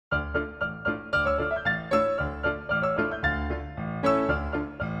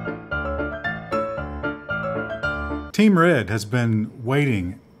Team Red has been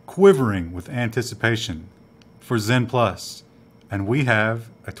waiting, quivering with anticipation for Zen Plus, and we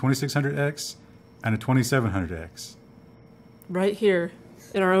have a 2600X and a 2700X. Right here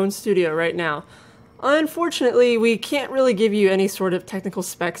in our own studio right now. Unfortunately, we can't really give you any sort of technical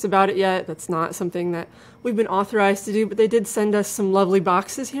specs about it yet. That's not something that we've been authorized to do, but they did send us some lovely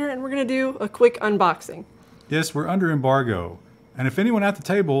boxes here, and we're going to do a quick unboxing. Yes, we're under embargo, and if anyone at the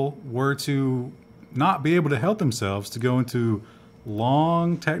table were to not be able to help themselves to go into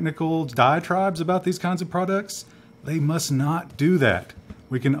long technical diatribes about these kinds of products, they must not do that.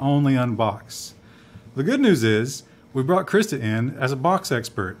 We can only unbox. The good news is we brought Krista in as a box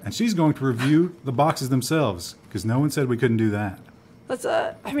expert, and she's going to review the boxes themselves because no one said we couldn't do that. That's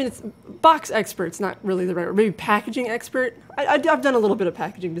I mean, it's box expert's not really the right word. Maybe packaging expert. I've done a little bit of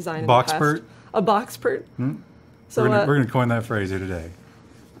packaging design in the past. Boxpert? A boxpert. So we're going to coin that phrase here today.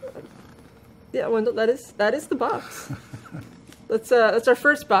 Yeah, Wendell, that is the box. That's our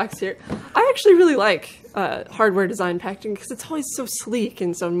first box here. I actually really like hardware design packaging because it's always so sleek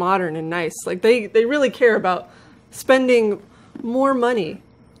and so modern and nice. Like they really care about spending more money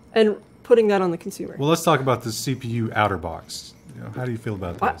and putting that on the consumer. Well, let's talk about the CPU outer box. How do you feel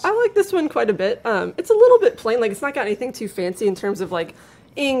about this? I like this one quite a bit. It's a little bit plain. Like it's not got anything too fancy in terms of like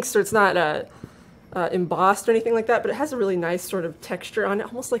inks, or it's not embossed or anything like that. But it has a really nice sort of texture on it,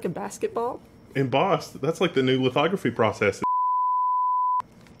 almost like a basketball. Embossed? That's like the new lithography process.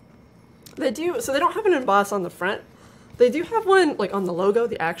 They do, so they don't have an emboss on the front. They do have one like on the logo,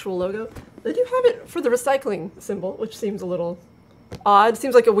 the actual logo. They do have it for the recycling symbol, which seems a little odd.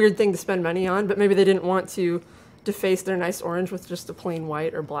 Seems like a weird thing to spend money on, but maybe they didn't want to deface their nice orange with just a plain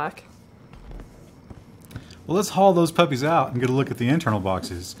white or black. Well, let's haul those puppies out and get a look at the internal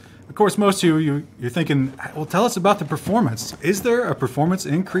boxes. Of course, most of you're thinking, well, tell us about the performance. Is there a performance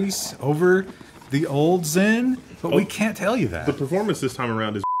increase over the old Zen? But we can't tell you that. The performance this time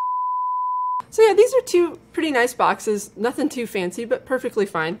around is... So yeah, these are two pretty nice boxes. Nothing too fancy, but perfectly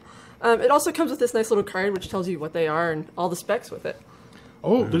fine. It also comes with this nice little card which tells you what they are and all the specs with it.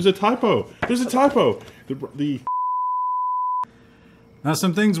 Oh, there's a typo. There's a typo. Now,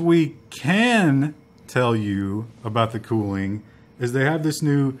 some things we can tell you about the cooling is they have this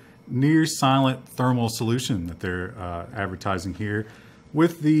new near silent thermal solution that they're advertising here.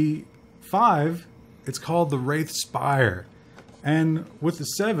 With the 5, it's called the Wraith Spire. And with the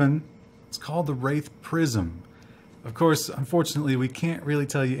 7, it's called the Wraith Prism. Of course, unfortunately, we can't really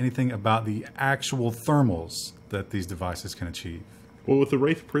tell you anything about the actual thermals that these devices can achieve. Well, with the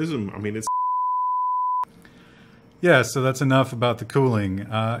Wraith Prism, I mean, it's... Yeah, so that's enough about the cooling.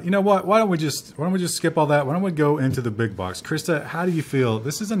 You know what? Why don't we just skip all that? Why don't we go into the big box? Krista, how do you feel?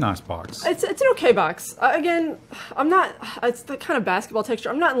 This is a nice box. It's an okay box. Again, I'm not. It's the kind of basketball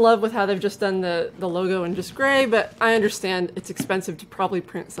texture. I'm not in love with how they've just done the logo in just gray, but I understand it's expensive to probably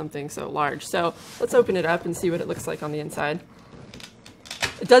print something so large. So let's open it up and see what it looks like on the inside.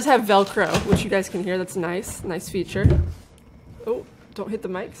 It does have Velcro, which you guys can hear. That's nice feature. Oh, don't hit the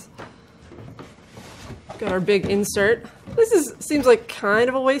mics. Got our big insert. This seems like kind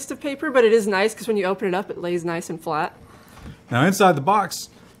of a waste of paper, but it is nice because when you open it up, it lays nice and flat. Now inside the box,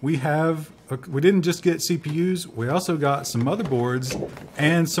 we didn't just get CPUs, we also got some motherboards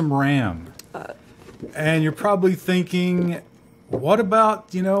and some RAM. And you're probably thinking, what about,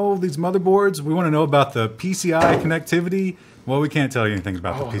 these motherboards? We want to know about the PCI connectivity. Well, we can't tell you anything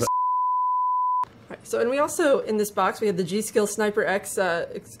about the PCI. Right, so, and we also, in this box, we have the G-Skill Sniper X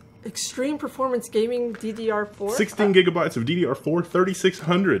Extreme Performance Gaming DDR4. 16 gigabytes of DDR4,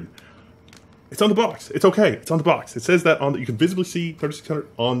 3600. It's on the box. It's okay. It's on the box. It says that you can visibly see 3600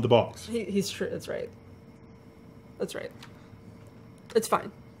 on the box. He's true. That's right. That's right. It's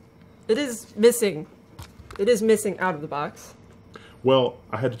fine. It is missing. It is missing out of the box. Well,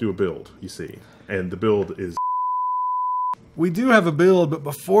 I had to do a build, you see, and the build is... We do have a build, but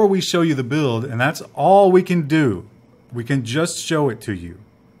before we show you the build, and that's all we can do, we can just show it to you.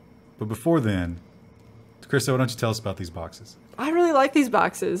 But before then, Krista, why don't you tell us about these boxes? I really like these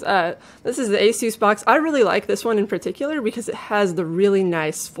boxes. This is the Asus box. I really like this one in particular because it has the really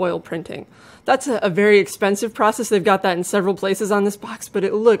nice foil printing. That's a very expensive process. They've got that in several places on this box, but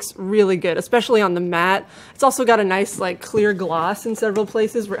it looks really good, especially on the matte. It's also got a nice clear gloss in several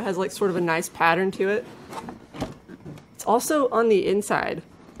places where it has sort of a nice pattern to it. It's also on the inside,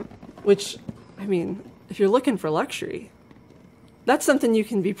 which, I mean, if you're looking for luxury, that's something you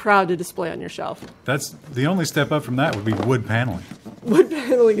can be proud to display on your shelf. That's the only step up from that would be wood paneling. Wood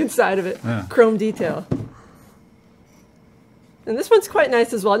paneling inside of it. Yeah. Chrome detail. And this one's quite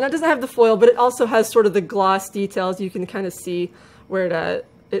nice as well. Now it doesn't have the foil, but it also has sort of the gloss details. You can kind of see where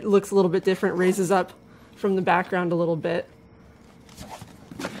it looks a little bit different, raises up from the background a little bit.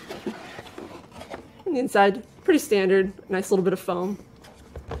 And the inside, pretty standard, nice little bit of foam.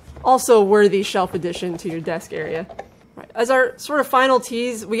 Also a worthy shelf addition to your desk area. Right. As our sort of final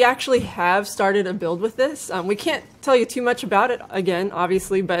tease, we actually have started a build with this. We can't tell you too much about it, again,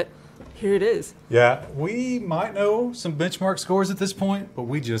 obviously, but here it is. Yeah, we might know some benchmark scores at this point, but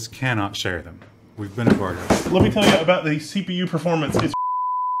we just cannot share them. We've been embargoed. Let me tell you about the CPU performance. It's